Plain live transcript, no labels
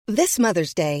This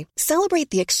Mother's Day, celebrate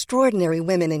the extraordinary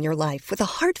women in your life with a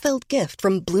heartfelt gift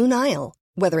from Blue Nile.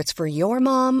 Whether it's for your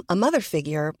mom, a mother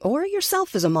figure, or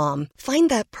yourself as a mom, find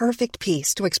that perfect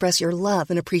piece to express your love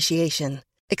and appreciation.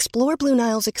 Explore Blue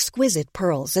Nile's exquisite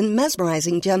pearls and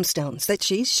mesmerizing gemstones that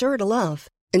she's sure to love.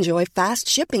 Enjoy fast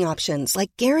shipping options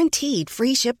like guaranteed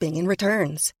free shipping and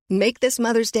returns. Make this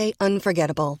Mother's Day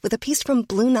unforgettable with a piece from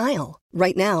Blue Nile.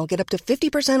 Right now, get up to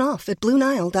 50% off at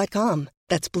BlueNile.com.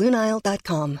 That's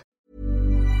BlueNile.com.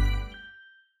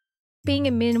 Being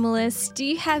a minimalist, do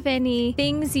you have any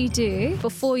things you do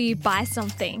before you buy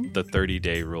something? The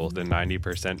 30-day rule, the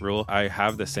 90% rule. I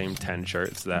have the same 10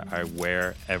 shirts that I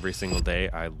wear every single day.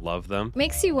 I love them.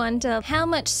 Makes you wonder, how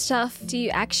much stuff do you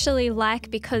actually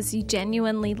like because you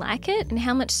genuinely like it? And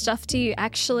how much stuff do you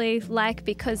actually like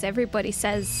because everybody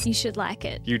says you should like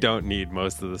it? You don't need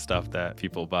most of the stuff that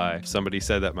people buy. Somebody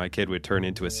said that my kid would turn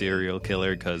into a serial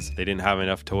killer because they didn't have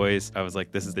enough toys. I was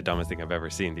like, this is the dumbest thing I've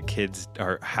ever seen. The kids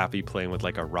are happy playing with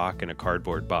like a rock in a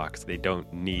cardboard box. They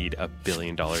don't need $1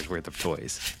 billion worth of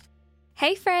toys.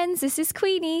 Hey friends, this is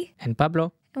Queenie. And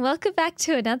Pablo. And welcome back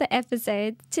to another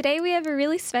episode. Today we have a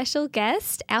really special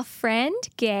guest, our friend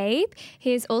Gabe.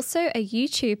 He is also a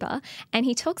YouTuber and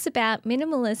he talks about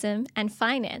minimalism and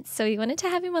finance. So we wanted to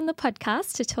have him on the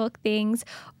podcast to talk things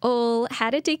all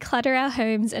how to declutter our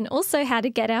homes and also how to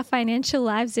get our financial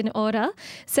lives in order.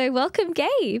 So welcome,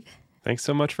 Gabe. Thanks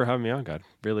so much for having me on, God.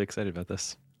 Really excited about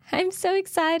this. I'm so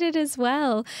excited as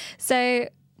well. So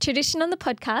tradition on the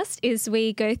podcast is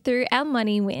we go through our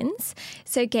money wins.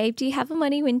 So Gabe, do you have a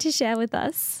money win to share with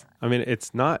us? I mean,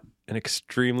 it's not an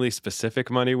extremely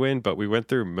specific money win, but we went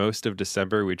through most of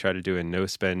December. We tried to do a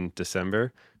no-spend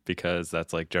December because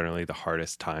that's like generally the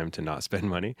hardest time to not spend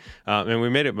money. And we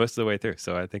made it most of the way through.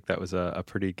 So I think that was a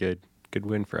pretty good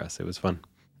win for us. It was fun.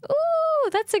 Ooh,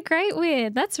 that's a great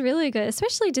win. That's really good,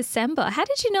 especially December. How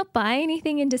did you not buy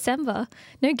anything in December?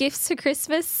 No gifts for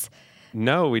Christmas?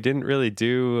 No, we didn't really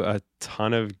do a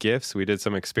ton of gifts. We did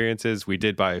some experiences. We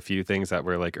did buy a few things that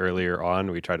were like earlier on.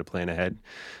 We tried to plan ahead.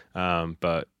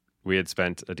 But we had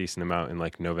spent a decent amount in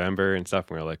like November and stuff.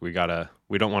 And we were like,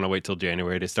 we don't want to wait till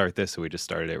January to start this. So we just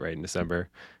started it right in December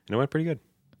and it went pretty good.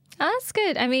 Oh, that's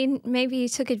good. I mean, maybe you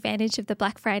took advantage of the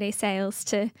Black Friday sales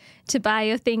to buy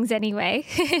your things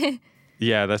anyway.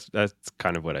 Yeah, that's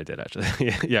kind of what I did,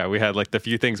 actually. Yeah, we had like the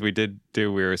few things we did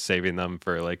do, we were saving them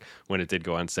for like when it did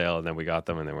go on sale, and then we got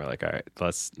them, and then we're like, all right,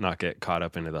 let's not get caught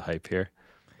up into the hype here.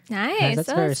 Nice.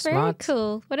 That's very smart.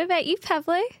 Cool. What about you,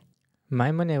 Pablo?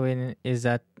 My money win is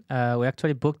that we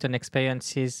actually booked an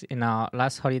experiences in our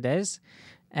last holidays,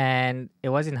 and it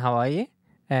was in Hawaii.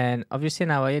 And obviously in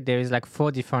Hawaii, there is like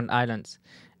 4 different islands.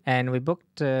 And we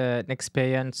booked an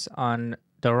experience on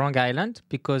the wrong island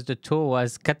because the tour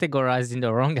was categorized in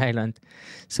the wrong island.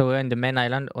 So we're in the main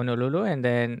island, Honolulu, and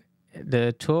then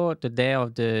the day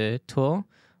of the tour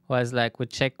was like, we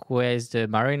check where is the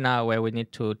marina where we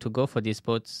need to go for this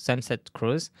boat sunset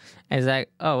cruise. And it's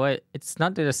like, oh, well, it's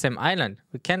not the same island.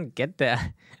 We can't get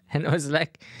there. And it was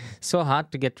like so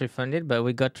hard to get refunded, but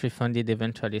we got refunded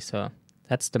eventually. So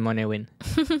that's the money win.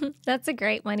 That's a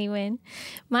great money win.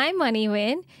 My money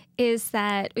win is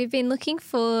that we've been looking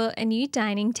for a new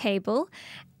dining table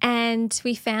and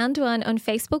we found one on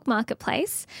Facebook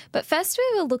Marketplace. But first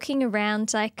we were looking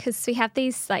around, like, because we have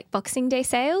these like Boxing Day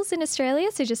sales in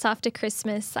Australia. So just after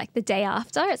Christmas, like the day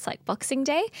after, it's like Boxing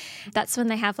Day. That's when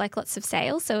they have like lots of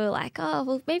sales. So we're like, oh,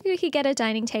 well, maybe we could get a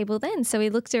dining table then. So we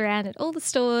looked around at all the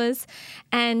stores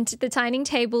and the dining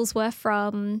tables were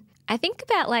from, I think,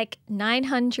 about like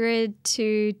 $900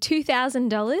 to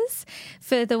 $2,000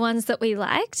 for the ones that we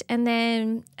liked. And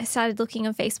then I started looking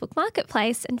on Facebook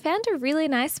Marketplace and found a really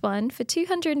nice one for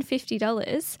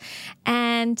 $250.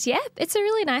 And yeah, it's a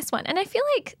really nice one. And I feel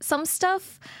like some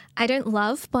stuff I don't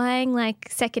love buying like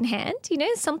secondhand, you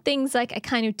know, some things like I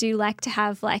kind of do like to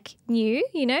have like new,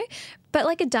 you know, but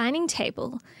like a dining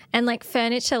table and like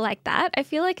furniture like that, I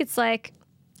feel like it's like,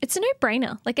 it's a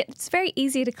no-brainer. Like it's very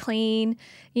easy to clean,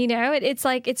 you know, it's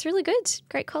like, it's really good.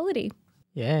 Great quality.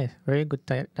 Yeah, very good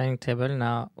dining table.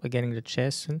 Now we're getting the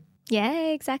chairs soon. Yeah,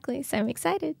 exactly. So I'm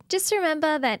excited. Just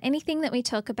remember that anything that we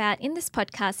talk about in this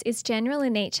podcast is general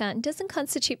in nature and doesn't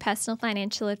constitute personal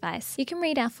financial advice. You can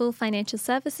read our full financial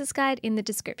services guide in the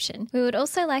description. We would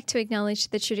also like to acknowledge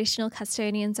the traditional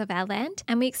custodians of our land,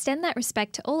 and we extend that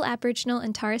respect to all Aboriginal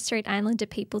and Torres Strait Islander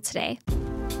people today.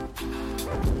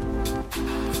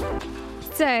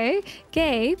 So,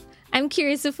 Gabe, I'm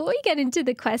curious, before we get into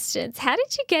the questions, how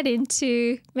did you get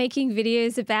into making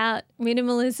videos about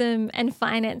minimalism and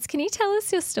finance? Can you tell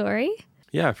us your story?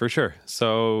 Yeah, for sure.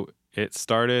 So it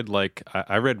started like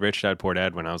I read Rich Dad Poor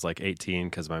Dad when I was like 18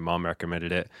 because my mom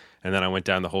recommended it. And then I went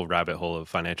down the whole rabbit hole of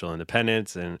financial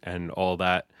independence and all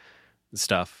that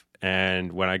stuff.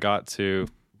 And when I got to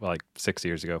like 5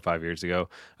 years ago,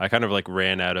 I kind of like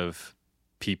ran out of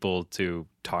people to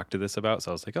talk to this about.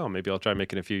 So I was like, oh, maybe I'll try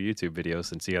making a few YouTube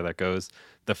videos and see how that goes.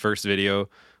 The first video,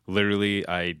 literally,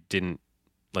 I didn't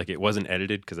like it wasn't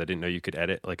edited because I didn't know you could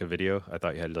edit like a video. I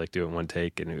thought you had to like do it in one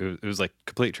take, and it was like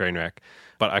complete train wreck.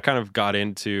 But I kind of got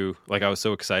into like I was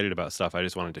so excited about stuff. I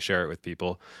just wanted to share it with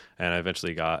people, and I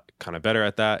eventually got kind of better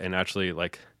at that. And actually,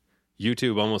 like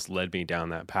YouTube almost led me down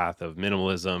that path of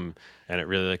minimalism, and it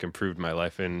really like improved my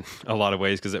life in a lot of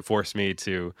ways because it forced me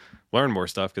to learn more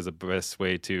stuff, because the best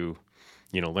way to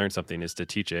learn something is to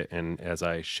teach it. And as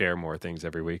I share more things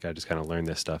every week, I just kind of learn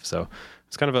this stuff. So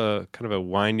it's kind of a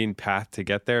winding path to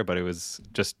get there, but it was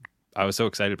just I was so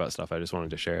excited about stuff, I just wanted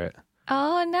to share it.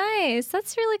 Oh, nice.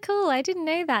 That's really cool. I didn't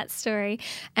know that story.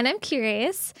 And I'm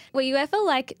curious, were you ever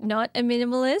like not a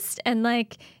minimalist and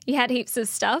like you had heaps of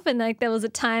stuff and like there was a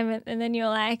time and then you're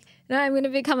like, no, I'm going to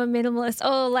become a minimalist?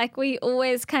 Or like were you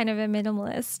always kind of a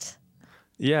minimalist?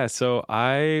 Yeah, so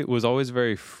I was always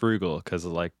very frugal because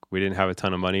like we didn't have a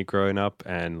ton of money growing up,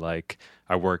 and like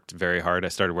I worked very hard. I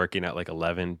started working at like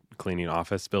 11 cleaning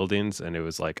office buildings, and it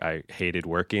was like I hated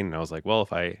working, and I was like, well,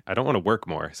 if I don't want to work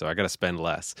more, so I got to spend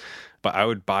less. But I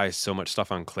would buy so much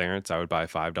stuff on clearance. I would buy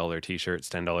 $5 t-shirts,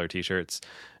 $10 t-shirts,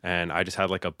 and I just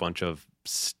had like a bunch of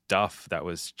stuff that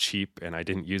was cheap and I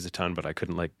didn't use a ton, but I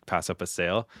couldn't like pass up a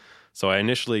sale. So I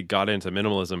initially got into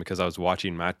minimalism because I was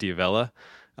watching Matt D'Avella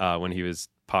when he was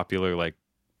popular, like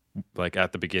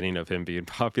at the beginning of him being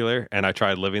popular, and I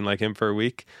tried living like him for a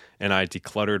week, and I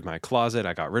decluttered my closet.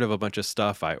 I got rid of a bunch of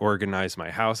stuff. I organized my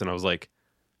house, and I was like,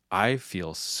 I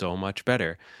feel so much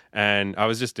better. And I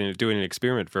was just doing an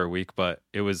experiment for a week, but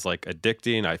it was like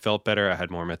addicting. I felt better. I had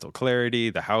more mental clarity.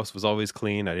 The house was always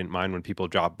clean. I didn't mind when people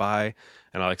dropped by,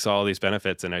 and I like saw all these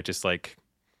benefits, and I just like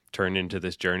turned into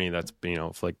this journey that's,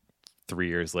 like 3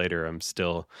 years later, I'm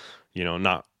still,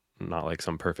 not like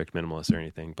some perfect minimalist or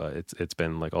anything, but it's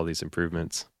been like all these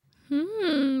improvements.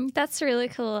 That's really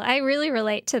cool. I really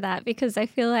relate to that because I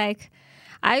feel like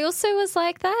I also was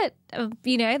like that,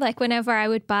 like whenever I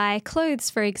would buy clothes,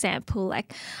 for example,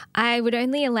 like I would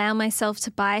only allow myself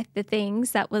to buy the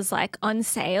things that was like on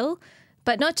sale,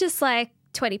 but not just like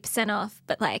 20% off,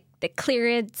 but like the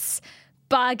clearance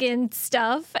bargain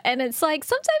stuff. And it's like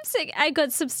sometimes I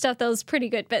got some stuff that was pretty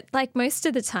good, but like most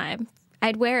of the time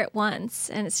I'd wear it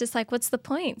once and it's just like, what's the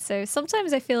point? So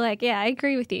sometimes I feel like, yeah, I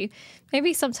agree with you.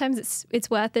 Maybe sometimes it's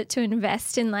worth it to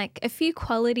invest in like a few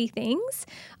quality things.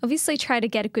 Obviously try to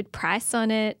get a good price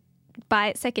on it, buy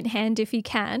it secondhand if you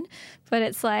can. But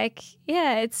it's like,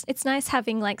 yeah, it's nice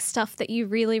having like stuff that you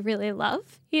really, really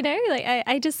love, Like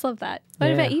I just love that.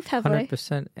 What about you, Pablo?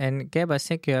 100%. And Gabe, I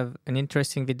think you have an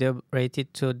interesting video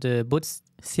related to the Bult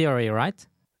theory, right?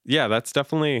 Yeah, that's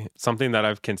definitely something that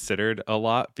I've considered a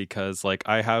lot because like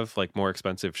I have like more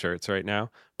expensive shirts right now,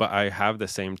 but I have the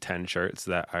same 10 shirts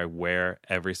that I wear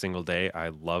every single day. I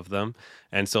love them.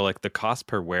 And so like the cost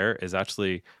per wear is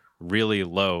actually really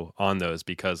low on those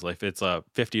because like if it's a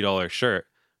 $50 shirt,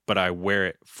 but I wear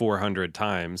it 400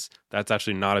 times, that's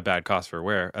actually not a bad cost for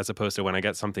wear, as opposed to when I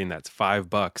get something that's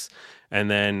 $5 and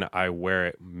then I wear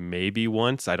it maybe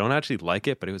once. I don't actually like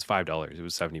it, but it was $5. It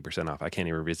was 70% off. I can't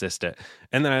even resist it.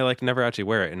 And then I like never actually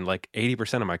wear it. And like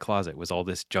 80% of my closet was all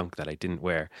this junk that I didn't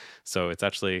wear. So it's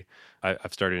actually,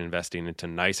 I've started investing into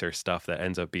nicer stuff that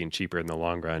ends up being cheaper in the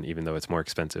long run, even though it's more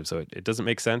expensive. So it doesn't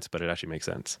make sense, but it actually makes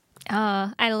sense.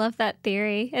 Oh, I love that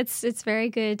theory. It's very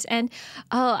good. And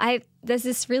there's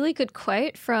this really good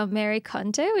quote from Mary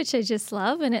Kondo, which I just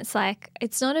love. And it's like,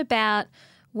 it's not about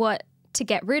what to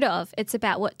get rid of, it's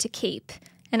about what to keep.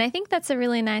 And I think that's a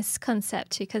really nice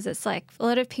concept because it's like a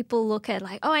lot of people look at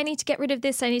like, oh, I need to get rid of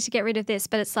this, I need to get rid of this.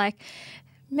 But it's like,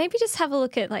 maybe just have a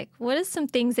look at like, what are some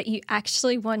things that you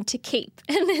actually want to keep?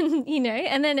 And then,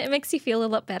 and then it makes you feel a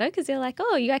lot better because you're like,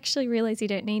 oh, you actually realize you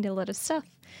don't need a lot of stuff.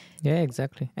 Yeah,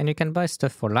 exactly. And you can buy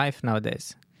stuff for life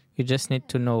nowadays. You just need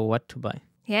to know what to buy.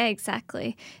 Yeah,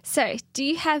 exactly. So do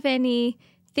you have any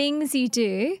things you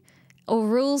do or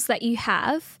rules that you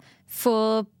have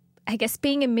for, I guess,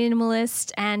 being a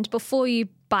minimalist and before you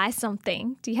buy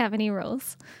something? Do you have any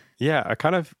rules? Yeah,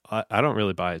 I don't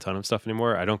really buy a ton of stuff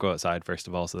anymore. I don't go outside, first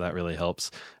of all, so that really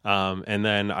helps. And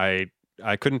then I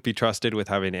couldn't be trusted with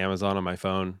having Amazon on my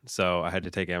phone, so I had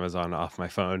to take Amazon off my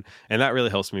phone. And that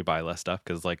really helps me buy less stuff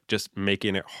because like just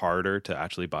making it harder to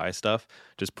actually buy stuff,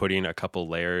 just putting a couple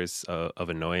layers of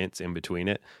annoyance in between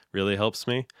it really helps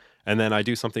me. And then I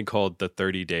do something called the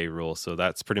 30-day rule. So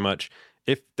that's pretty much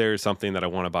if there's something that I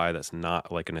want to buy that's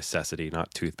not like a necessity,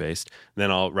 not toothpaste,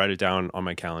 then I'll write it down on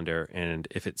my calendar. And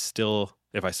if I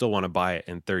still want to buy it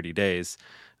in 30 days,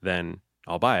 then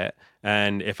I'll buy it.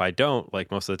 And if I don't, like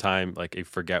most of the time, like you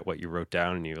forget what you wrote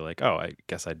down and you're like, oh, I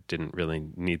guess I didn't really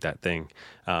need that thing.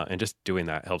 And just doing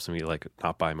that helps me like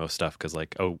not buy most stuff because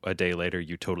like, oh, a day later,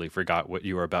 you totally forgot what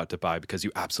you were about to buy because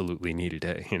you absolutely needed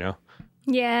it, you know?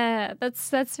 Yeah, that's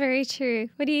very true.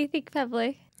 What do you think,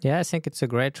 Pablo? Yeah, I think it's a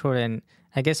great rule. And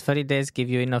I guess 30 days give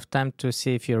you enough time to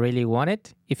see if you really want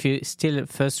it. If you still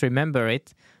first remember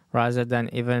it, rather than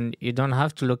even, you don't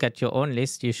have to look at your own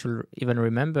list. You should even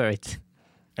remember it.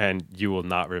 And you will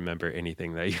not remember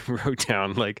anything that you wrote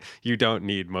down. Like you don't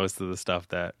need most of the stuff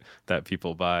that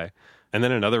people buy. And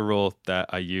then another rule that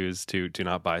I use to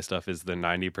not buy stuff is the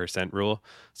 90% rule.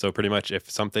 So pretty much if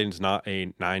something's not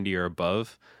a 90 or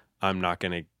above, I'm not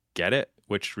going to get it,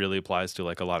 which really applies to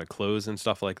like a lot of clothes and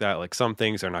stuff like that. Like some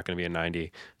things are not going to be a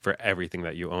 90 for everything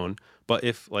that you own. But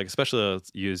if like, especially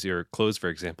let's use your clothes, for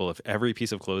example, if every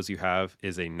piece of clothes you have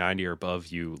is a 90 or above,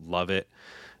 you love it,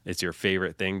 it's your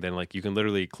favorite thing, then like you can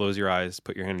literally close your eyes,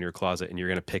 put your hand in your closet, and you're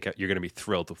going to be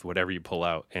thrilled with whatever you pull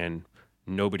out. And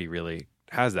nobody really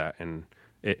has that. And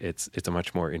it's a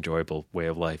much more enjoyable way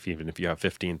of life. Even if you have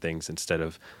 15 things instead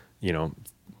of,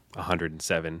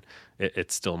 107,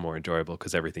 it's still more enjoyable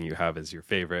because everything you have is your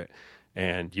favorite.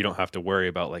 And you don't have to worry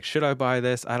about like, should I buy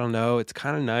this? I don't know. It's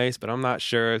kind of nice, but I'm not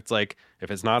sure. It's like,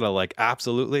 if it's not a like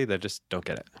absolutely, then just don't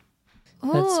get it.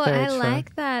 Oh, I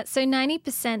like that. So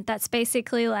 90%, that's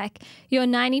basically like you're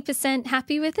 90%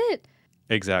 happy with it?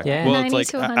 Exactly. Yeah. Well, it's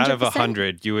like 90 to out of 100%?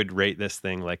 100, you would rate this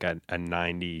thing like a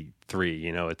 93.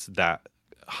 It's that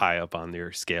high up on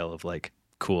your scale of like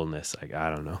coolness. Like,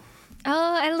 I don't know.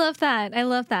 Oh, I love that. I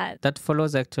love that. That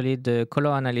follows actually the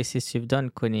color analysis you've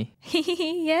done, Connie.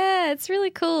 Yeah, it's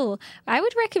really cool. I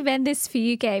would recommend this for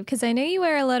you, Gabe, because I know you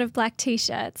wear a lot of black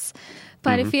t-shirts.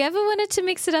 But if you ever wanted to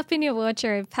mix it up in your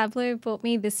wardrobe, Pablo bought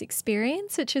me this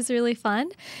experience, which was really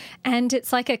fun. And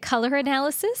it's like a color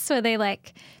analysis where they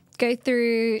like go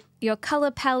through your color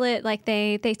palette. Like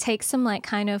they take some like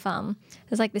kind of,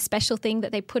 there's like this special thing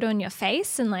that they put on your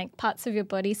face and like parts of your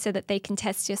body so that they can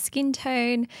test your skin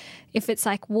tone, if it's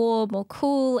like warm or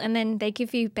cool. And then they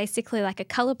give you basically like a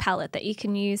color palette that you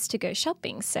can use to go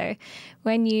shopping. So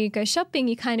when you go shopping,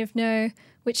 you kind of know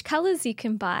which colors you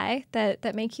can buy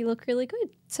that make you look really good.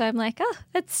 So I'm like,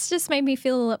 that's just made me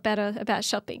feel a lot better about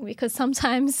shopping because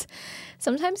sometimes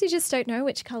you just don't know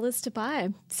which colors to buy.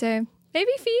 So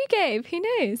maybe for you, Gabe, who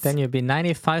knows? Then you'll be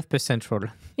 95%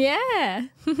 rule. Yeah.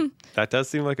 That does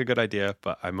seem like a good idea,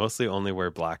 but I mostly only wear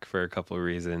black for a couple of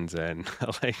reasons. And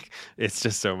like, it's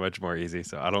just so much more easy.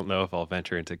 So I don't know if I'll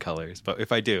venture into colors, but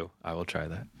if I do, I will try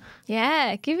that.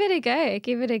 Yeah, give it a go.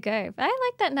 Give it a go. I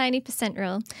like that 90%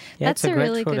 rule. Yeah, That's it's a great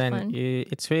really rule, good and one.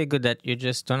 it's really good that you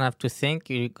just don't have to think.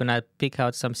 You're going to pick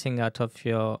out something out of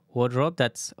your wardrobe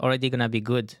that's already going to be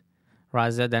good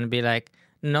rather than be like,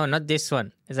 no, not this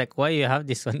one. It's like, why you have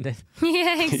this one then?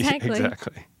 Yeah, exactly.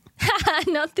 Exactly.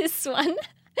 Not this one.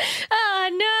 Oh,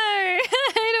 no.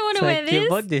 I don't want It's to wear like, this. you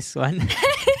bought this one.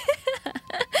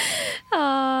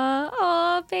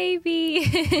 Oh,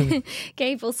 baby.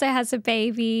 Gabe also has a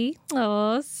baby.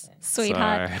 Oh,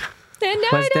 sweetheart. Sorry. No,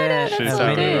 Was there- that's She's all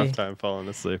having a good. rough time falling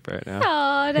asleep right now.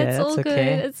 Oh, that's Yeah, all that's good.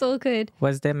 okay. It's all good.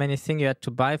 Was there anything you had to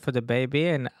buy for the baby,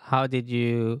 and how did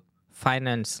you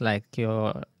finance like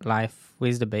your life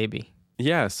with the baby?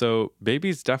 Yeah, so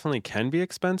babies definitely can be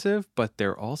expensive, but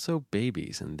they're also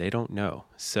babies and they don't know.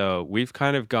 So we've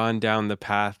kind of gone down the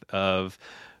path of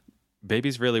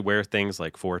babies really wear things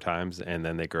like 4 times and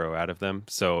then they grow out of them.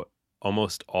 So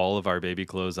almost all of our baby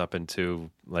clothes up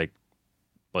into like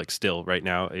still right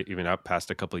now, even up past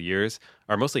a couple of years,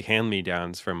 are mostly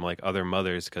hand-me-downs from like other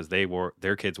mothers because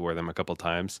their kids wore them a couple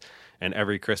times. And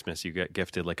every Christmas you get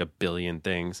gifted like 1 billion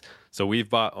things. So we've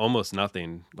bought almost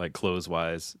nothing like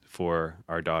clothes-wise for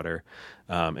our daughter,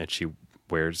 and she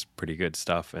wears pretty good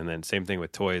stuff. And then same thing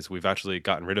with toys. We've actually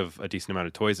gotten rid of a decent amount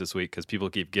of toys this week because people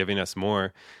keep giving us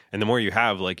more. And the more you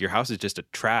have, like your house is just a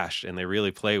trash, and they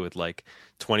really play with like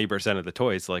 20% of the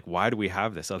toys. Like, why do we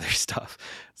have this other stuff?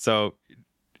 So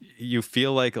you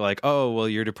feel like, oh, well,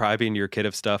 you're depriving your kid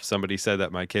of stuff. Somebody said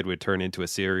that my kid would turn into a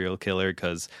serial killer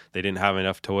because they didn't have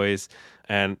enough toys.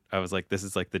 And I was like, this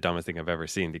is like the dumbest thing I've ever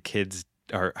seen. The kids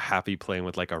are happy playing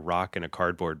with like a rock in a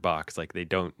cardboard box. Like they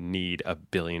don't need $1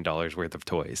 billion worth of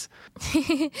toys.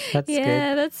 That's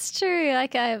Yeah, good. that's true.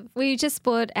 Like we just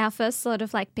bought our first lot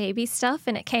of like baby stuff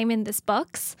and it came in this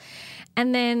box.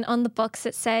 And then on the box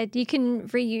it said, you can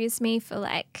reuse me for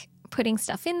like putting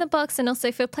stuff in the box and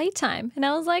also for playtime. And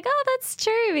I was like, oh, that's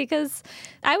true, because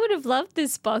I would have loved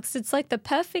this box. It's like the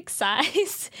perfect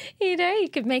size. You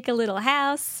could make a little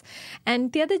house.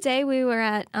 And the other day we were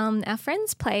at our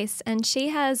friend's place, and she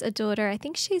has a daughter. I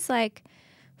think she's like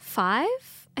 5.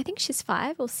 I think she's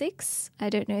 5 or 6. I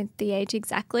don't know the age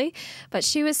exactly, but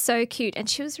she was so cute and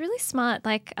she was really smart.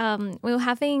 Like we were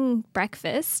having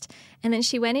breakfast and then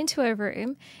she went into her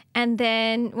room, and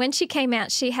then when she came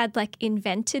out, she had like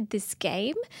invented this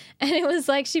game, and it was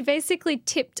like she basically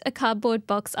tipped a cardboard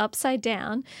box upside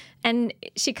down and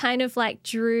she kind of like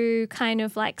drew kind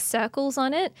of like circles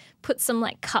on it, put some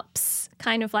like cups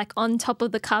kind of like on top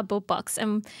of the cardboard box,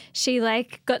 and she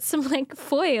like got some like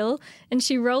foil and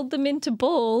she rolled them into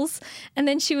balls, and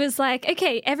then she was like,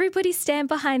 okay, everybody stand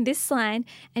behind this line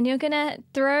and you're gonna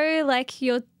throw like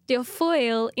your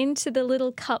foil into the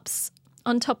little cups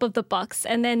on top of the box.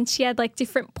 And then she had like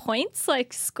different points,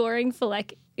 like scoring for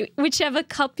like whichever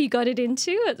cup you got it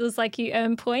into, it was like you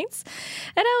earn points.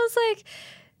 And I was like,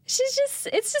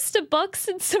 it's just a box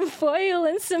and some foil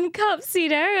and some cups,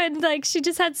 and like she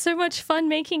just had so much fun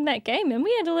making that game, and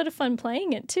we had a lot of fun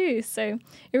playing it too. So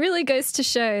it really goes to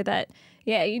show that,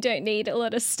 yeah, you don't need a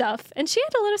lot of stuff. And she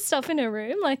had a lot of stuff in her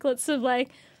room, like lots of like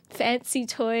fancy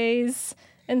toys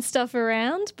and stuff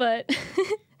around, but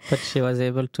But she was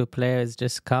able to play with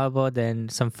just cardboard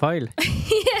and some foil.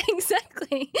 yeah,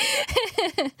 exactly.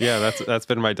 Yeah, that's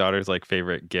been my daughter's like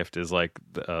favorite gift is like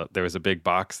there was a big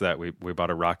box that we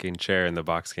bought a rocking chair, and the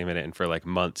box came in it, and for like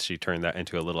months she turned that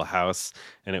into a little house,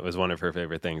 and it was one of her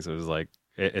favorite things. It was like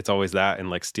it's always that, and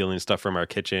like stealing stuff from our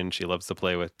kitchen. She loves to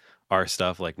play with our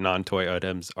stuff. Like non-toy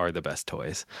items are the best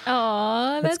toys.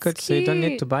 Oh, that's good. Cute. So you don't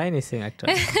need to buy anything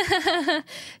actually.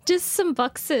 Just some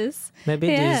boxes. Maybe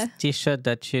this t-shirt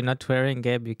that you're not wearing,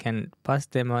 Gabe, you can pass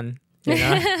them on. We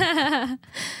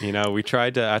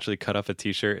tried to actually cut up a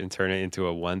t-shirt and turn it into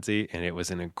a onesie, and it was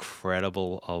an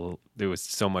incredible. It was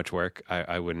so much work.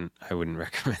 I wouldn't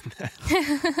recommend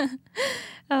that.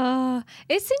 Oh,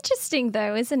 it's interesting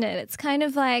though, isn't it? It's kind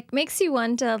of like makes you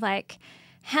wonder, like,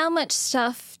 how much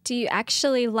stuff do you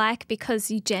actually like because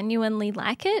you genuinely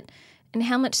like it, and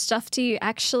how much stuff do you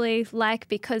actually like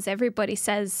because everybody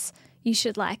says you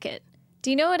should like it?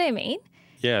 Do you know what I mean?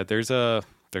 Yeah, there's a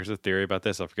theory about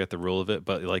this. I forget the rule of it,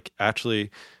 but like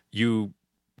actually you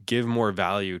give more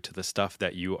value to the stuff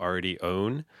that you already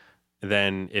own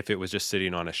than if it was just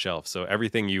sitting on a shelf. So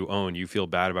everything you own, you feel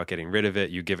bad about getting rid of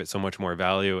it. You give it so much more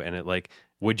value, and it like,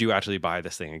 would you actually buy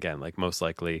this thing again? Like most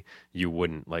likely you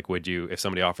wouldn't. Like, would you, if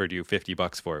somebody offered you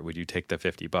 $50 for it, would you take the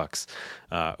 $50?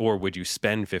 Or would you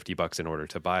spend $50 in order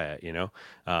to buy it?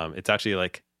 It's actually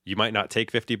like, you might not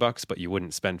take $50, but you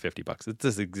wouldn't spend $50.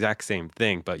 It's the exact same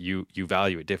thing, but you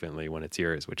value it differently when it's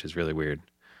yours, which is really weird.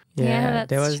 Yeah,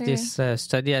 there was true. this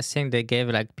study, I think they gave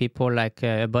like people like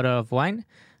a bottle of wine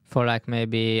for like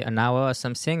maybe an hour or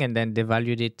something, and then they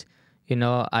valued it,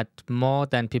 at more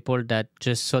than people that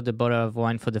just saw the bottle of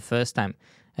wine for the first time.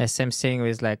 Same thing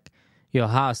with like your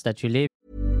house that you live.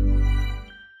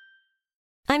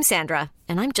 I'm Sandra,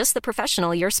 and I'm just the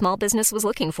professional your small business was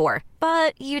looking for.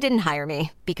 But you didn't hire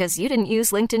me because you didn't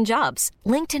use LinkedIn Jobs.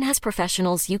 LinkedIn has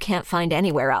professionals you can't find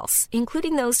anywhere else,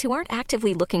 including those who aren't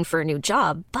actively looking for a new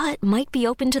job, but might be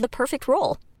open to the perfect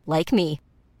role, like me.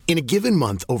 In a given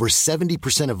month, over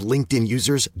 70% of LinkedIn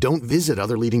users don't visit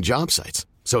other leading job sites.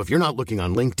 So if you're not looking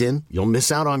on LinkedIn, you'll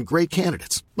miss out on great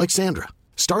candidates like Sandra.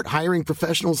 Start hiring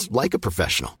professionals like a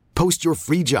professional. Post your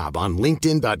free job on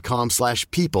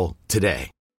linkedin.com/people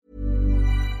today.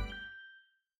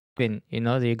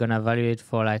 You're going to value it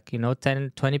for like,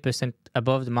 10-20%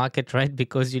 above the market rate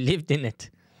because you lived in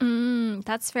it.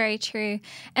 That's very true.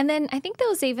 And then I think there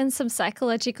was even some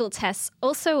psychological tests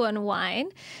also on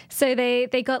wine. So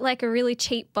they got like a really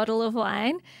cheap bottle of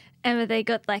wine, and they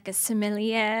got like a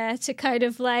sommelier to kind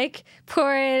of like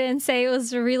pour it and say it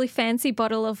was a really fancy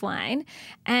bottle of wine.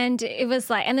 And it was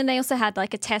like, and then they also had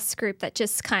like a test group that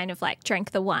just kind of like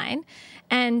drank the wine.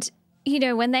 And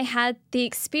when they had the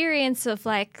experience of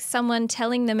like someone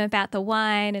telling them about the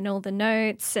wine and all the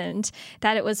notes and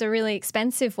that it was a really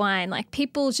expensive wine, like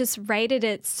people just rated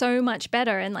it so much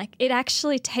better, and like it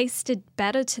actually tasted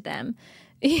better to them,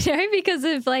 because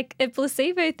of like a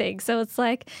placebo thing. So it's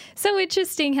like so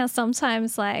interesting how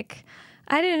sometimes like,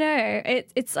 I don't know,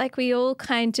 it's like we all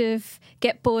kind of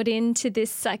get bought into this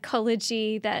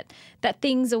psychology that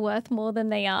things are worth more than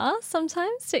they are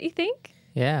sometimes, don't you think?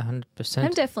 Yeah, 100%.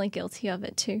 I'm definitely guilty of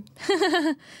it too.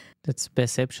 That's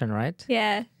perception, right?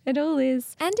 Yeah, it all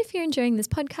is. And if you're enjoying this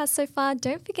podcast so far,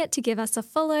 don't forget to give us a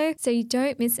follow so you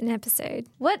don't miss an episode.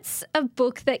 What's a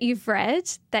book that you've read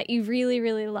that you really,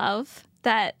 really love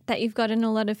that you've gotten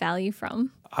a lot of value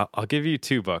from? I'll give you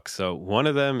 2 books. So one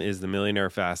of them is The Millionaire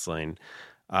Fastlane.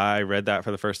 I read that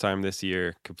for the first time this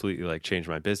year, completely like changed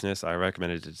my business. I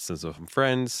recommended it to some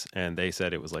friends and they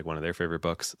said it was like one of their favorite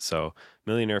books. So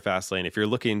Millionaire Fastlane, if you're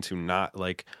looking to not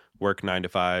like work 9 to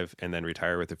 5 and then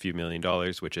retire with a few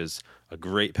 $1,000,000, which is a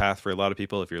great path for a lot of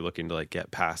people. If you're looking to like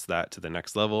get past that to the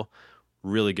next level,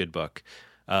 really good book.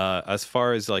 As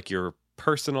far as like your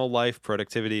personal life,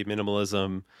 productivity,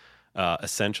 minimalism,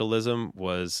 Essentialism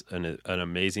was an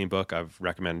amazing book. I've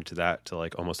recommended that to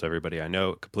like almost everybody I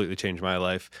know. It completely changed my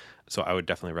life. So I would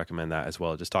definitely recommend that as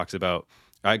well. It just talks about,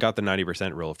 I got the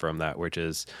 90% rule from that, which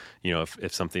is, you know,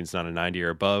 if something's not a 90 or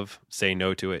above, say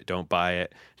no to it, don't buy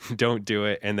it, don't do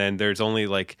it. And then there's only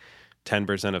like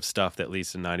 10% of stuff that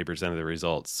leads to 90% of the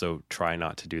results. So try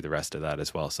not to do the rest of that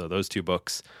as well. So those 2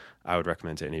 books I would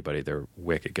recommend to anybody. They're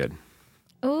wicked good.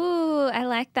 Ooh, I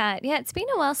like that. Yeah, it's been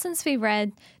a while since we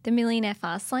read The Millionaire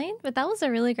Fastlane, but that was a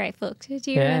really great book.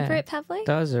 Do you remember it, Pavle?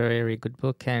 That was a very good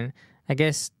book. And I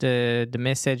guess the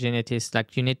message in it is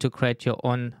like you need to create your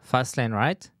own fast lane,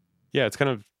 right? Yeah, it's kind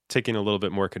of taking a little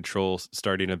bit more control,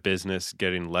 starting a business,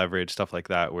 getting leverage, stuff like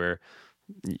that, where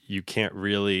you can't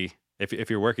really, if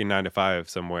you're working 9 to 5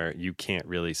 somewhere, you can't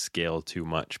really scale too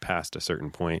much past a certain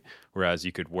point. Whereas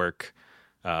you could work,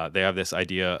 they have this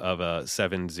idea of a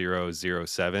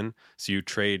 7-0-0-7. So you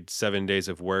trade 7 days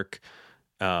of work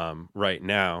right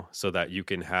now so that you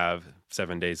can have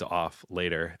 7 days off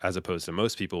later, as opposed to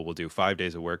most people will do 5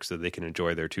 days of work so they can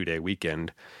enjoy their 2-day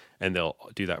weekend, and they'll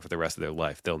do that for the rest of their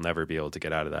life. They'll never be able to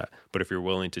get out of that. But if you're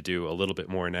willing to do a little bit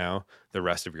more now, the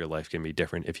rest of your life can be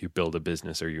different if you build a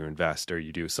business or you invest or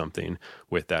you do something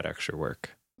with that extra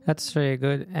work. That's very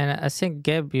good. And I think,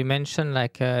 Gabe, you mentioned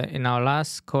like in our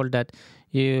last call that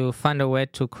you find a way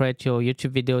to create your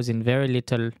YouTube videos in very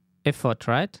little effort,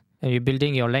 right? And you're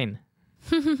building your lane.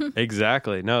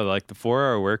 Exactly. No, like the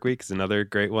 4-hour work week is another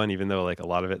great one, even though like a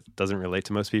lot of it doesn't relate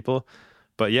to most people.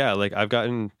 But yeah, like I've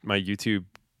gotten my YouTube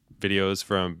videos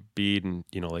from being,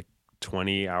 you know, like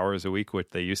 20 hours a week, which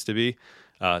they used to be,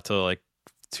 to like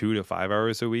 2 to 5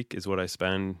 hours a week is what I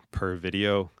spend per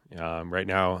video. Right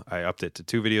now I upped it to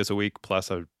 2 videos a week,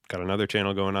 plus I've got another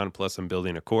channel going on, plus I'm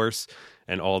building a course,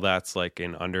 and all that's like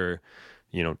in under,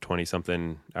 you know, 20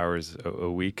 something hours a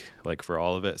week, like for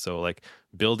all of it. So like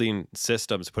building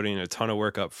systems, putting a ton of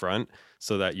work up front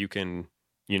so that you can,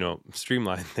 you know,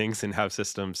 streamline things and have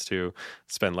systems to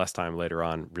spend less time later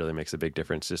on really makes a big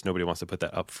difference. Just nobody wants to put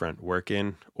that upfront work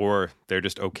in, or they're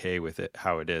just okay with it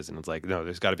how it is. And it's like, no,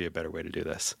 there's got to be a better way to do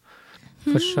this.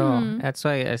 For sure. That's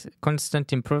why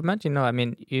constant improvement, you know, I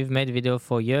mean, you've made video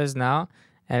for years now,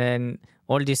 and then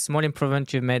all these small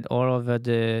improvements you've made all over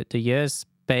the years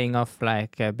paying off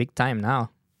like big time now.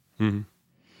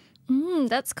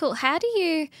 That's cool. How do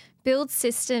you build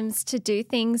systems to do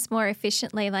things more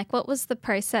efficiently? Like, what was the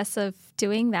process of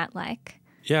doing that like?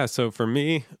 Yeah, so for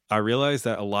me, I realized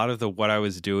that a lot of what I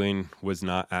was doing was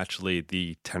not actually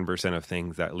the 10% of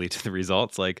things that lead to the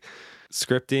results. Like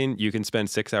scripting, you can spend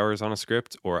 6 hours on a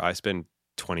script, or I spend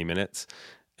 20 minutes,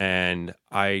 and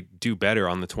I do better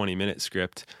on the 20-minute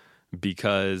script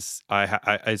because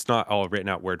it's not all written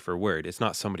out word for word. It's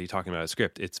not somebody talking about a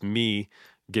script. It's me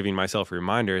giving myself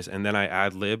reminders, and then I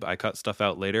ad lib, I cut stuff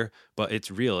out later, but it's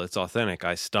real, it's authentic.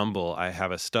 I stumble, I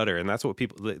have a stutter, and that's what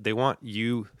people, they want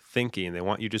you thinking. They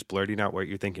want you just blurting out what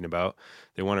you're thinking about.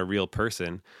 They want a real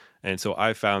person. And so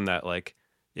I found that like,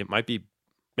 it might be,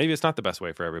 maybe it's not the best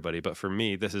way for everybody, but for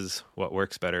me, this is what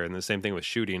works better. And the same thing with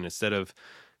shooting. Instead of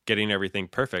getting everything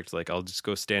perfect, like I'll just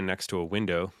go stand next to a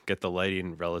window, get the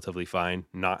lighting relatively fine,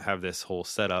 not have this whole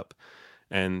setup.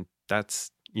 And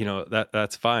that's, you know,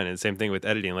 that's fine. And same thing with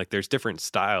editing. Like there's different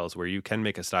styles where you can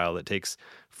make a style that takes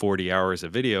 40 hours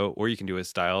of video, or you can do a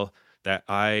style that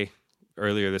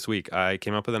earlier this week, I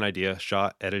came up with an idea,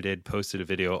 shot, edited, posted a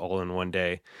video all in one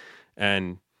day,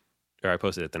 or I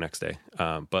posted it the next day.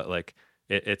 But like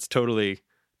it's totally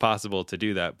possible to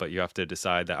do that, but you have to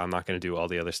decide that I'm not going to do all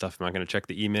the other stuff. I'm not going to check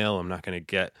the email. I'm not going to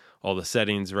get all the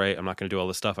settings right. I'm not going to do all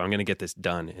the stuff. I'm going to get this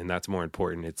done. And that's more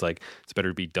important. It's like, it's better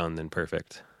to be done than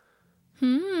perfect.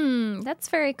 That's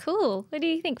very cool. What do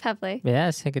you think, Pavle? Yeah,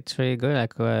 I think it's really good.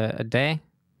 Like a day,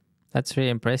 that's really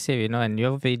impressive, you know, and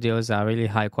your videos are really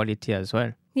high quality as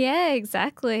well. Yeah,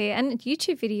 exactly. And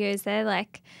YouTube videos, they're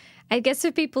like, I guess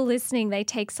for people listening, they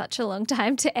take such a long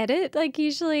time to edit, like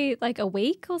usually like a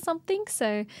week or something.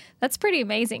 So that's pretty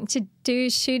amazing to do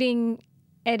shooting,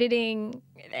 editing,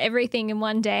 everything in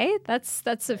one day. That's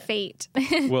a feat.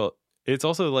 Well, It's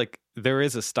also like there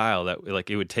is a style that like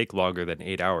it would take longer than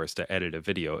 8 hours to edit a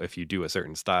video if you do a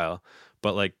certain style.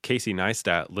 But like Casey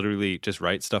Neistat literally just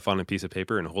writes stuff on a piece of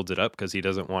paper and holds it up because he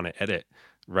doesn't want to edit,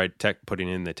 putting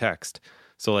in the text.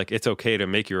 So like it's okay to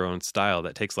make your own style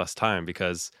that takes less time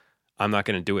because I'm not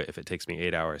going to do it if it takes me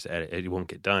 8 hours to edit. It won't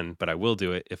get done, but I will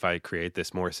do it if I create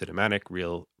this more cinematic,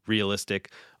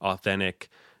 realistic, authentic,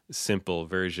 simple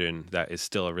version that is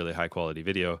still a really high quality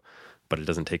video. But it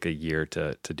doesn't take a year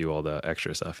to do all the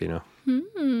extra stuff, you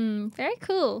know? Very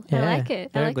cool. Yeah, I like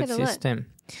it. I like good it a lot. system.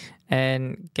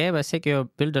 And Gabe, I think you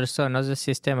built also another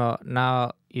system. Or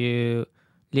now you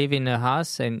live in a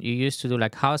house and you used to do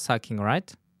like house hacking, right?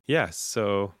 Yes.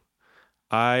 So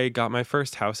I got my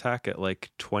first house hack at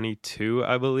like 22,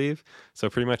 I believe. So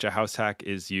pretty much a house hack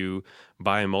is you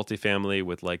buy a multifamily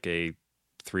with like a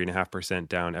 3.5%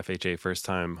 down FHA first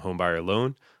time home buyer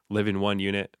loan, live in one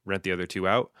unit, rent the other two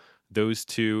out. Those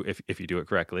two, if you do it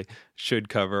correctly, should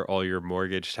cover all your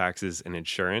mortgage, taxes, and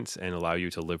insurance and allow you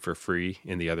to live for free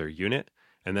in the other unit.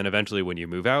 And then eventually when you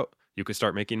move out, you could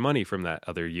start making money from that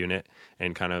other unit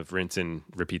and kind of rinse and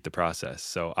repeat the process.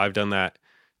 So I've done that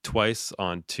twice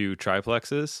on 2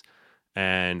 triplexes,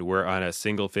 and we're on a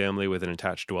single family with an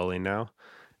attached dwelling now.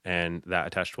 And that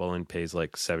attached dwelling pays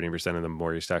like 70% of the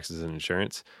mortgage, taxes, and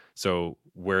insurance. So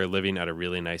we're living at a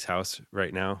really nice house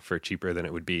right now for cheaper than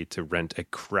it would be to rent a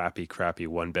crappy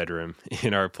 1-bedroom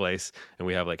in our place. And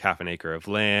we have like half an acre of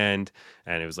land,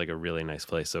 and it was like a really nice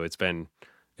place. So it's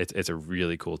a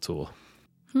really cool tool.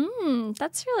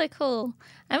 That's really cool.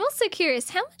 I'm also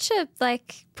curious, how much are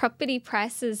like property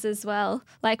prices as well?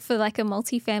 Like for like a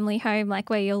multifamily home, like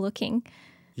where you're looking?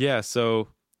 Yeah, so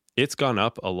it's gone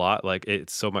up a lot. Like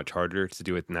it's so much harder to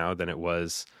do it now than it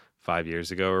was 5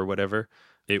 years ago or whatever.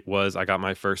 I got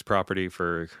my first property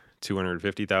for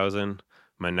 $250,000.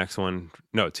 My next one,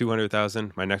 no,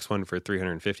 $200,000. My next one for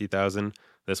 $350,000.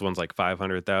 This one's like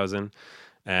 $500,000.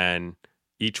 And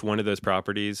each one of those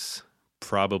properties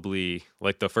probably,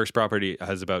 like the first property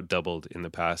has about doubled in the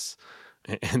past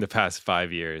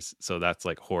 5 years. So that's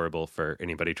like horrible for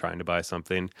anybody trying to buy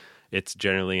something. It's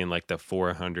generally in like the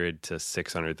 $400,000 to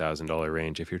 $600,000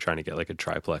 range if you're trying to get like a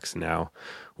triplex now,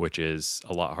 which is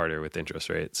a lot harder with interest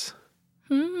rates.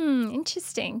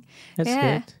 Interesting. That's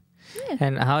good. Yeah.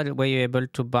 And how were you able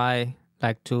to buy,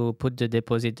 like to put the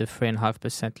deposit, the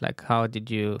 3.5%? Like how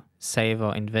did you save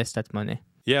or invest that money?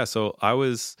 Yeah, so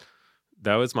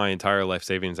that was my entire life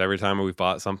savings. Every time we've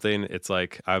bought something, it's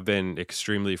like I've been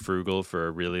extremely frugal for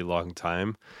a really long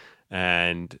time.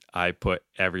 And I put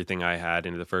everything I had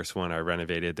into the first one. I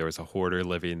renovated. There was a hoarder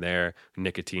living there,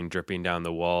 nicotine dripping down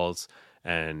the walls.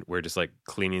 And we're just like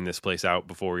cleaning this place out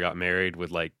before we got married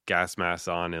with like gas masks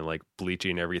on and like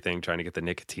bleaching everything, trying to get the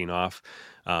nicotine off.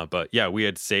 But yeah, I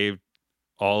had saved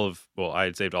all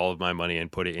of my money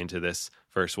and put it into this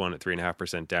first one at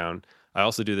 3.5% down. I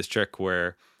also do this trick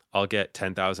where I'll get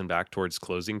 $10,000 back towards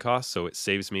closing costs. So it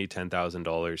saves me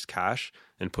 $10,000 cash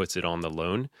and puts it on the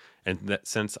loan. And that,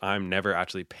 since I'm never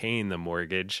actually paying the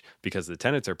mortgage because the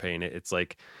tenants are paying it, it's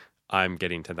like I'm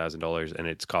getting $10,000 and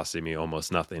it's costing me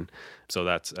almost nothing. So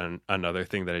that's another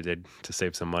thing that I did to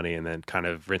save some money, and then kind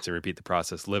of rinse and repeat the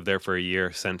process. Lived there for a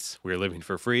year. Since we were living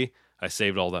for free, I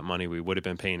saved all that money we would have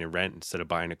been paying in rent instead of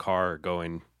buying a car or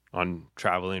going on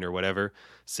traveling or whatever.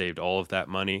 Saved all of that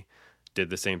money. Did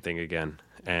the same thing again.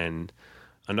 And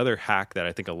another hack that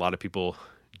I think a lot of people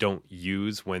don't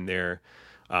use when they're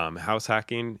house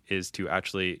hacking is to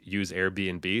actually use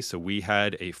Airbnb. So we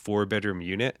had a 4-bedroom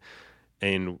unit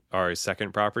in our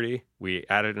second property. We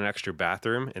added an extra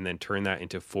bathroom and then turned that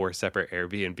into 4 separate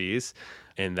Airbnbs.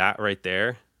 And that right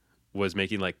there was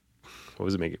making like, what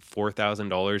was it making?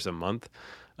 $4,000 a month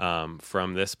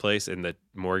from this place. And the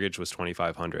mortgage was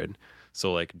 $2,500.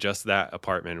 So like just that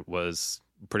apartment was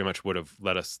pretty much would have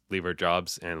let us leave our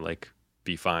jobs and like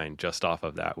be fine just off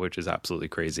of that, which is absolutely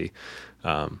crazy.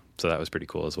 So that was pretty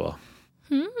cool as well.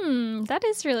 That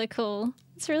is really cool.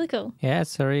 It's really cool. Yeah,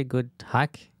 it's a really good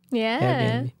hack.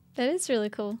 Yeah, Airbnb. that is really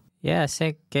cool. Yeah, I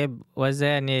think, Gabe, was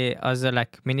there any other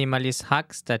like minimalist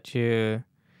hacks that you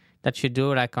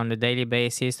do like on a daily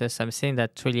basis or something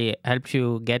that really help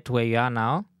you get where you are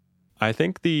now? I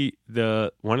think the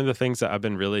one of the things that I've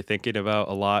been really thinking about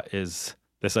a lot is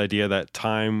this idea that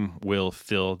time will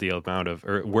fill the amount of,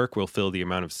 or work will fill the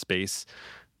amount of space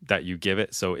that you give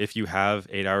it. So if you have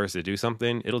 8 hours to do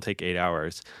something, it'll take 8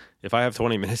 hours. If I have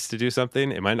 20 minutes to do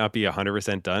something, it might not be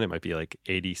 100% done. It might be like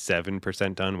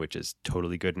 87% done, which is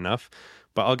totally good enough.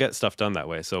 But I'll get stuff done that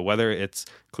way. So whether it's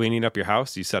cleaning up your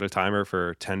house, you set a timer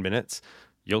for 10 minutes,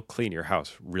 you'll clean your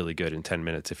house really good in 10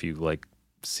 minutes if you like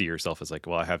see yourself as like,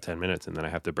 well, I have 10 minutes and then I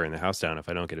have to burn the house down. If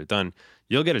I don't get it done,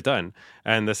 you'll get it done.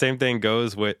 And the same thing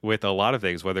goes with a lot of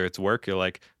things, whether it's work, you're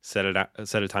like, set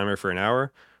a timer for an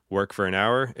hour, work for an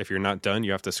hour. If you're not done,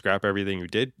 you have to scrap everything you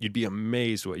did. You'd be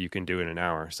amazed what you can do in an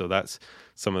hour. So that's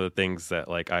some of the things that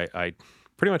like I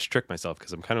pretty much trick myself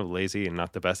because I'm kind of lazy and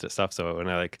not the best at stuff. So when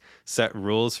I like set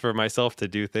rules for myself to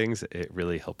do things, it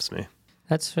really helps me.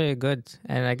 That's very good.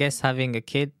 And I guess having a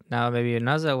kid, now maybe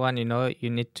another one, you know, you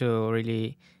need to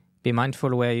really be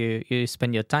mindful where you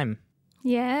spend your time.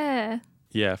 Yeah.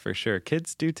 Yeah, for sure.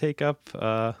 Kids do take up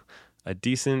a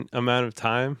decent amount of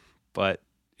time, but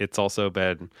it's also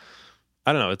been,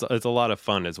 I don't know, it's a lot of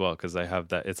fun as well because I have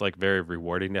that. It's like very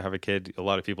rewarding to have a kid. A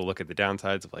lot of people look at the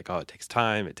downsides of like, oh, it takes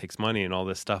time, it takes money and all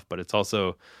this stuff, but it's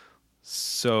also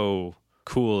so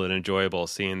cool and enjoyable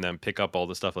seeing them pick up all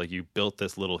the stuff. Like you built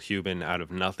this little human out of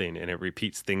nothing and it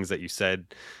repeats things that you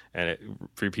said and it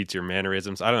repeats your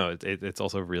mannerisms. I don't know. It's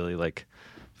also really like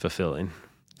fulfilling.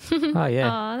 Oh,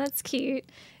 yeah. Oh, that's cute.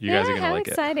 You guys are going to like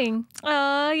exciting.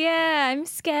 Oh, yeah. I'm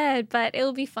scared, but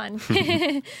it'll be fun.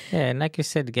 Yeah, and like you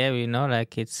said, Gabe, you know,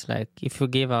 like it's like if we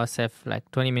give ourselves like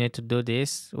 20 minutes to do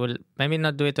this, we'll maybe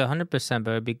not do it 100%,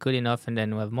 but it'll be good enough and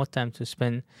then we'll have more time to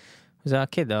spend with our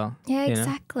kid, though. Yeah,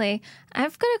 exactly.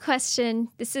 I've got a question.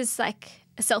 This is like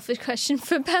a selfish question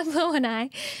for Pablo and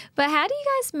I. But how do you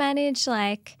guys manage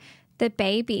like the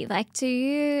baby? Like, do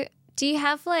you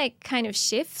have like kind of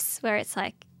shifts where it's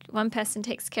like one person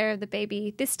takes care of the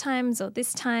baby this times, or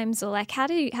like how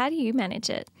do you manage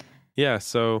it? Yeah,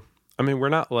 so I mean, we're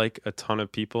not like a ton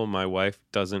of people. My wife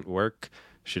doesn't work.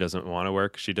 She doesn't want to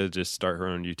work. She does just start her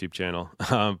own YouTube channel,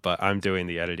 but I'm doing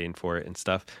the editing for it and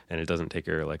stuff, and it doesn't take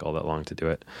her like all that long to do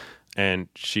it. And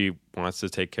she wants to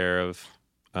take care of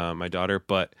my daughter,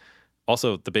 but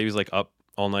also the baby's like up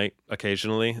all night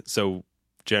occasionally. So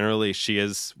generally, she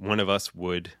is one of us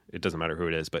would. It doesn't matter who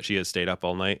it is, but she has stayed up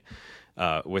all night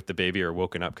with the baby or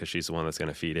woken up because she's the one that's going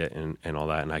to feed it and all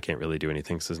that. And I can't really do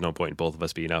anything, so there's no point in both of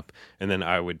us being up. And then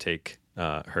I would take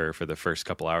her for the first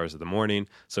couple hours of the morning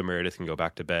so Meredith can go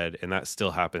back to bed. And that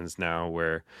still happens now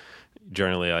where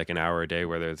generally like an hour a day,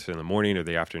 whether it's in the morning or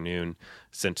the afternoon,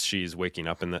 since she's waking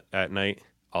up at night,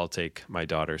 I'll take my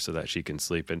daughter so that she can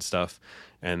sleep and stuff.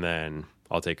 And then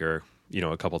I'll take her,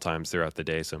 a couple times throughout the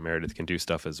day so Meredith can do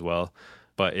stuff as well.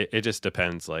 But it just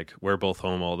depends. Like we're both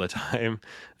home all the time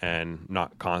and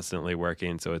not constantly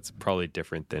working. So it's probably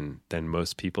different than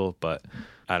most people. But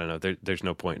I don't know. There's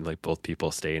no point in like both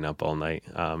people staying up all night.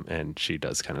 And she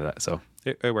does kind of that. So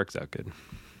it works out good.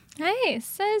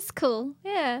 Nice. That's cool.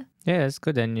 Yeah. Yeah, it's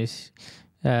good. And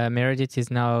Meredith is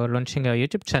now launching a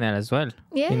YouTube channel as well.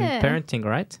 Yeah. In parenting,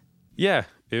 right? Yeah.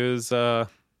 It was...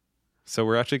 So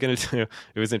we're actually going to do...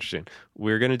 It was interesting.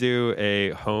 We're going to do a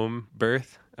home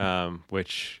birth.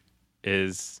 Which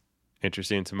is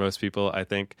interesting to most people. I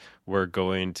think we're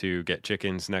going to get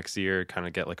chickens next year, kind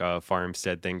of get like a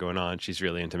farmstead thing going on. She's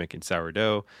really into making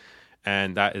sourdough,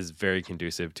 and that is very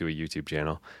conducive to a YouTube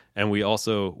channel. And we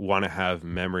also want to have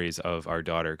memories of our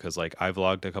daughter because like I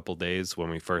vlogged a couple days when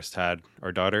we first had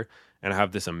our daughter, and I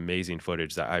have this amazing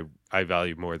footage that I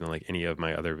value more than like any of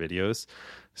my other videos.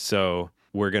 So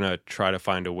we're going to try to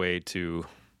find a way to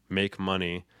make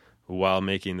money while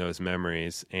making those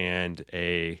memories, and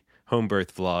a home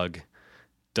birth vlog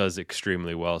does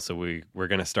extremely well. So we're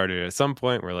going to start it at some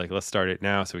point. We're like, let's start it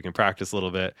now so we can practice a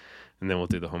little bit, and then we'll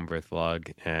do the home birth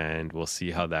vlog and we'll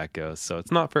see how that goes. So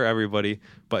it's not for everybody,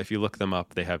 but if you look them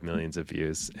up, they have millions of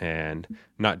views, and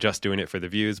not just doing it for the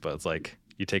views, but it's like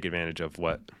you take advantage of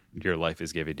what your life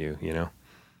is giving you,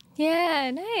 Yeah,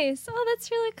 nice. Oh,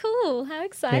 that's really cool. How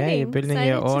exciting. Yeah, you're building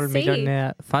your own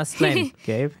millionaire fast lane,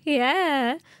 Gabe.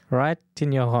 Yeah. Right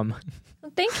in your home.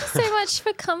 Well, thank you so much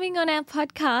for coming on our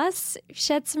podcast. You've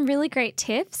shared some really great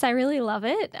tips. I really love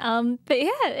it. But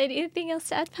yeah, anything else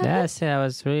to add, Pablo? Yeah, that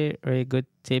was really, really good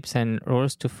tips and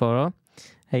rules to follow.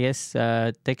 I guess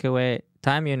take away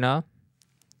time,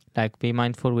 like be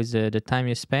mindful with the time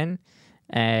you spend,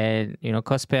 and,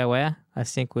 cost per aware. I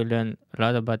think we learned a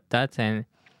lot about that, and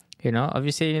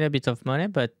obviously you need a bit of money,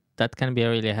 but that can be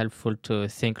really helpful to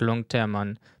think long-term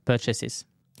on purchases.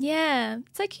 Yeah,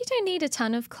 it's like you don't need a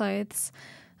ton of clothes.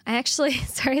 I actually,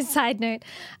 sorry, side note,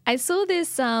 I saw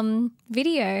this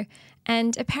video,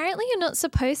 and apparently you're not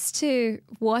supposed to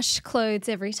wash clothes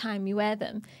every time you wear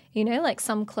them, like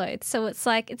some clothes. So it's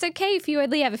like, it's okay if you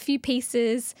only have a few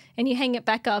pieces and you hang it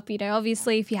back up,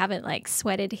 obviously if you haven't like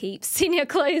sweated heaps in your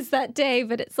clothes that day,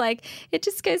 but it's like, it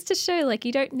just goes to show like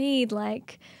you don't need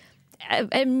like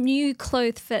a new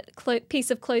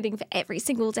piece of clothing for every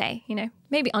single day, you know,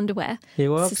 maybe underwear. It It's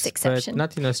works, the exception. but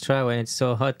not in Australia when it's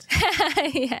so hot.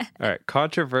 Yeah. All right,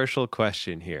 controversial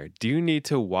question here. Do you need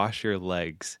to wash your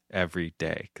legs every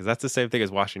day? Because that's the same thing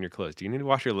as washing your clothes. Do you need to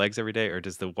wash your legs every day, or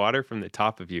does the water from the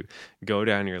top of you go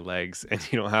down your legs and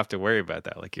you don't have to worry about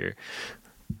that? What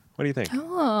do you think?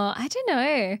 Oh, I don't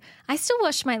know. I still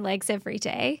wash my legs every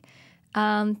day.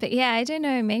 But yeah, I don't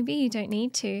know. Maybe you don't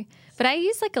need to. But I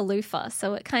use like a loofah,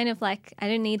 so it kind of like, I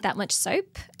don't need that much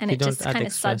soap, and You it just don't add kind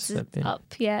of extra suds it soap, yeah. up.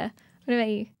 Yeah. What about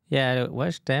you? Yeah, I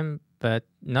wash them, but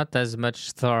not as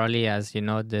much thoroughly as, you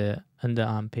know, the under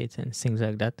armpits and things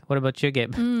like that. What about you,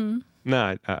 Gabe? No,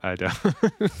 I don't.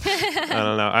 I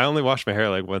don't know. I only wash my hair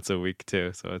like once a week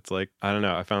too. So it's like, I don't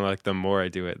know. I found like the more I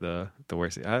do it, the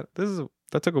worse. That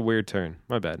took a weird turn.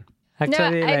 My bad.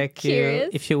 Actually, I'm like curious.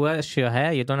 if you wash your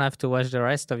hair, you don't have to wash the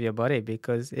rest of your body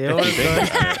because it all If you think goes.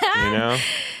 about it, you know?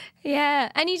 Yeah.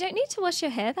 And you don't need to wash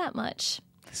your hair that much.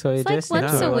 So you It's like just need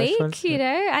once to a wash week, once. you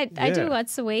know. I do Yeah.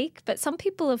 once a week, but some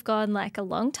people have gone like a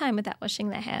long time without washing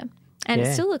their hair. And it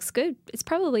Yeah. still looks good. It's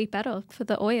probably better for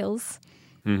the oils.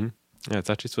 Mm-hmm. Yeah,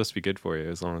 it's actually supposed to be good for you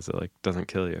as long as it like doesn't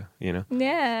kill you, you know?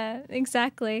 Yeah,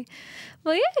 exactly.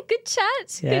 Well, yeah, good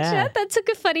chat. Good Yeah. chat. That took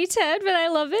a funny turn, but I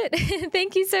love it.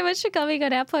 Thank you so much for coming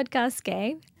on our podcast,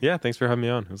 Gabe. Yeah, thanks for having me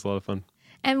on. It was a lot of fun.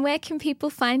 And where can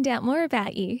people find out more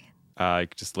about you? You can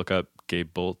just look up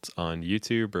Gabe Bult on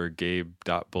YouTube or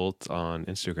gabe.bult on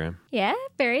Instagram. Yeah,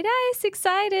 very nice.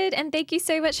 Excited. And thank you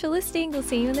so much for listening. We'll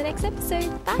see you in the next episode.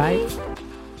 Bye. Bye.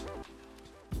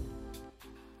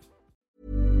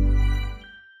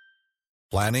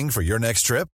 Planning for your next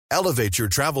trip? Elevate your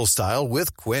travel style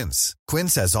with Quince.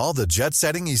 Quince has all the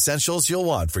jet-setting essentials you'll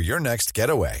want for your next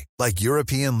getaway, like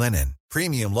European linen,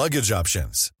 premium luggage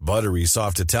options, buttery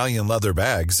soft Italian leather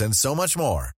bags, and so much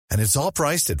more. And it's all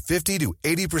priced at 50 to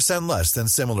 80% less than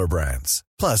similar brands.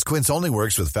 Plus, Quince only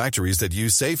works with factories that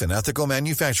use safe and ethical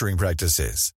manufacturing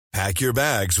practices. Pack your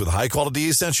bags with high-quality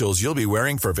essentials you'll be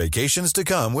wearing for vacations to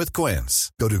come with Quince.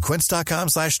 Go to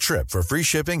quince.com/trip for free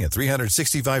shipping and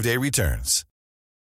 365-day returns.